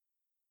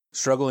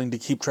Struggling to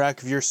keep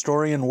track of your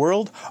story and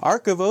world?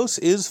 Archivos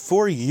is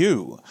for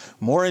you.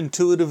 More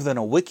intuitive than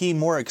a wiki,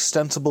 more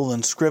extensible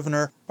than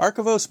Scrivener,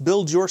 Archivos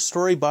builds your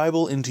story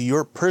Bible into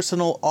your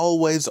personal,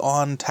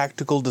 always-on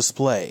tactical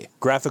display.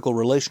 Graphical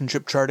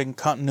relationship charting,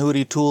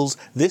 continuity tools,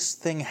 this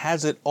thing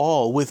has it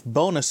all with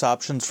bonus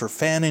options for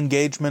fan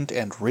engagement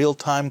and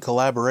real-time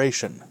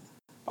collaboration.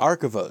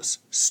 Archivos,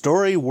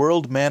 story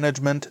world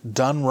management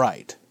done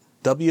right.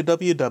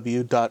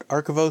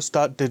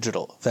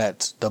 www.archivos.digital.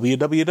 That's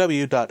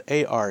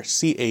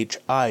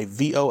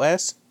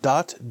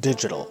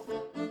www.archivos.digital.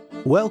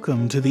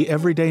 Welcome to The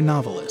Everyday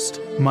Novelist.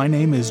 My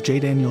name is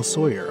J. Daniel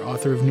Sawyer,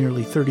 author of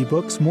nearly 30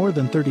 books, more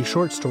than 30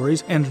 short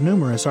stories, and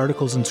numerous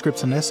articles and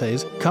scripts and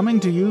essays,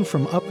 coming to you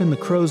from up in the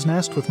crow's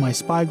nest with my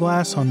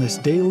spyglass on this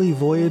daily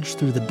voyage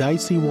through the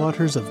dicey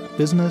waters of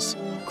business,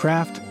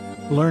 craft,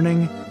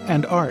 learning,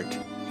 and art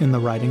in the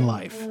writing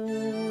life.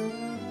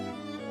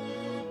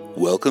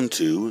 Welcome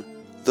to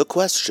The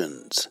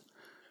Questions,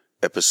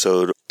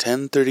 episode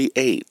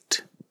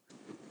 1038.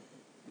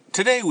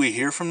 Today we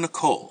hear from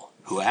Nicole,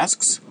 who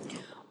asks,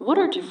 what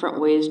are different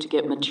ways to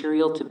get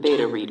material to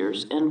beta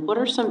readers, and what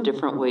are some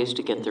different ways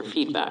to get their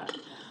feedback?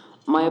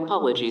 My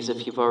apologies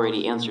if you've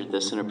already answered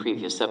this in a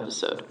previous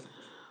episode.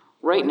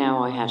 Right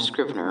now I have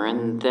Scrivener,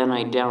 and then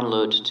I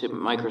download to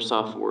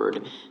Microsoft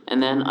Word,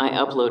 and then I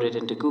upload it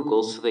into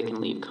Google so they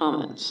can leave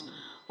comments.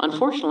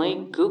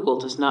 Unfortunately, Google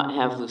does not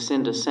have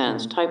Lucinda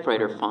Sans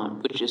typewriter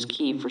font, which is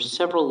key for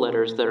several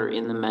letters that are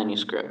in the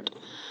manuscript.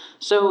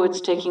 So it's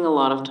taking a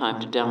lot of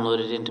time to download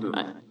it into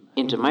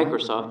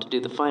Microsoft to do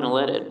the final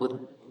edit with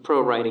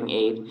Pro Writing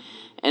Aid,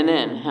 and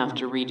then have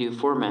to redo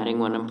formatting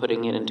when I'm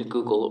putting it into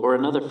Google or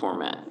another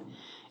format.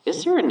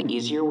 Is there an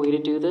easier way to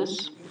do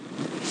this?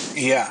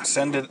 Yeah,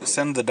 send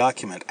the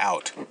document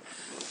out.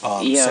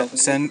 Yeah.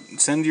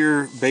 Send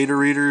your beta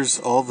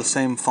readers all the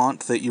same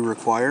font that you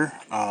require,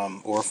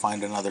 or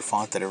find another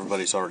font that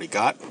everybody's already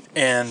got,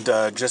 and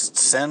just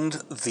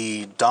send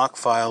the doc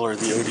file or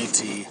the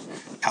ODT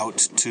out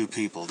to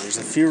people. There's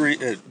a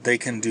few they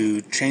can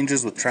do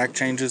changes with track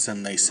changes,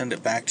 and they send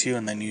it back to you,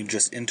 and then you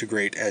just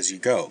integrate as you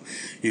go.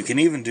 You can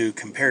even do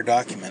compare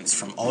documents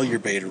from all your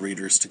beta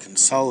readers to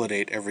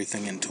consolidate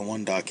everything into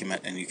one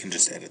document, and you can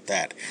just edit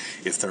that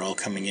if they're all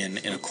coming in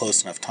a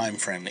close enough time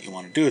frame that you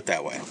want to do it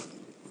that way.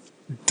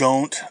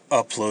 Don't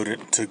upload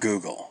it to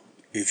Google.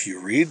 If you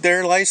read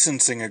their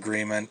licensing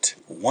agreement,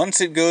 once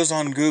it goes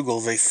on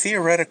Google, they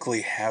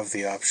theoretically have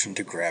the option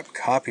to grab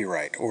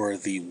copyright, or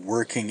the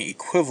working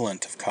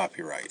equivalent of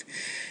copyright.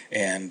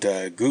 And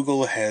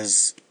Google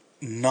has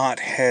not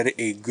had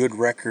a good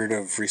record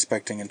of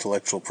respecting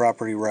intellectual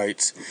property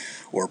rights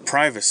or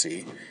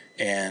privacy.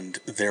 And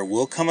there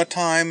will come a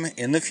time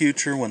in the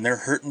future when they're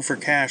hurting for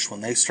cash,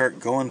 when they start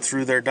going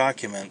through their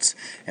documents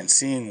and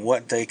seeing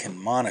what they can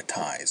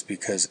monetize,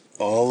 because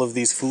all of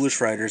these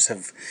foolish writers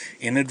have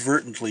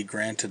inadvertently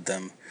granted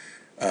them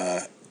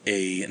a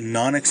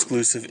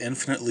non-exclusive,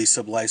 infinitely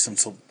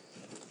sublicensable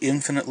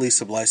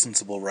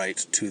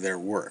right to their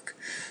work.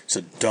 So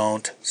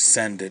don't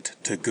send it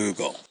to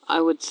Google.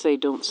 I would say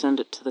don't send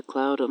it to the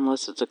cloud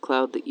unless it's a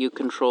cloud that you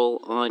control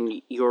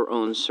on your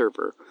own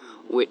server,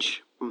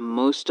 which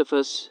most of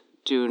us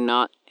do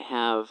not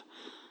have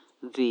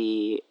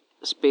the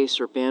space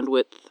or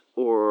bandwidth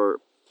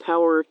or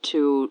power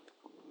to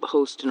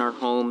host in our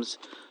homes,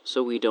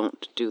 so we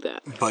don't do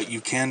that. But you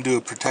can do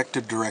a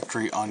protected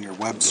directory on your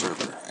web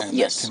server, and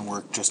yes, that can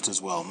work just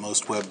as well.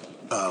 Most web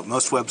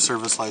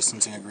service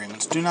licensing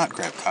agreements do not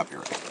grab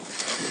copyright,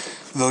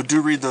 though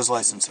do read those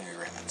licensing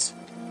agreements.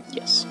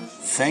 Yes.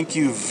 Thank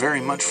you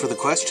very much for the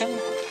question,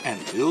 and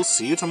we'll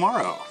see you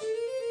tomorrow.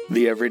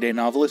 The Everyday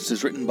Novelist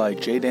is written by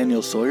J.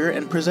 Daniel Sawyer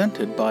and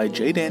presented by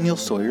J. Daniel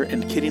Sawyer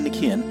and Kitty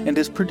Nikian, and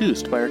is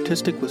produced by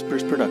Artistic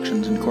Whispers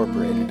Productions,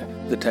 Incorporated.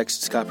 The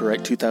text is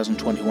copyright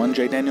 2021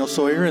 J. Daniel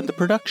Sawyer, and the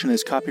production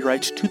is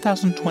copyright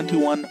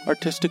 2021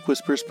 Artistic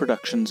Whispers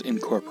Productions,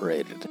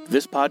 Incorporated.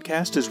 This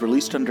podcast is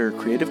released under a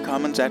Creative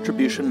Commons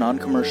Attribution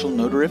Non-Commercial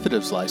No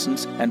Derivatives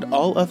license, and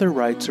all other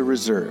rights are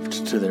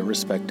reserved to their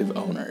respective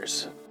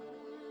owners.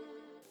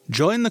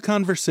 Join the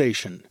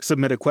conversation.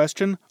 Submit a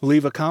question,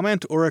 leave a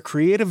comment, or a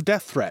creative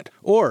death threat.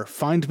 Or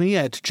find me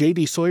at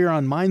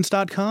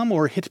jdsawyeronminds.com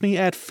or hit me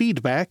at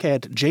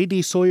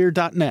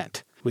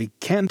feedback@jdsawyer.net. We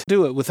can't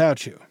do it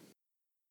without you.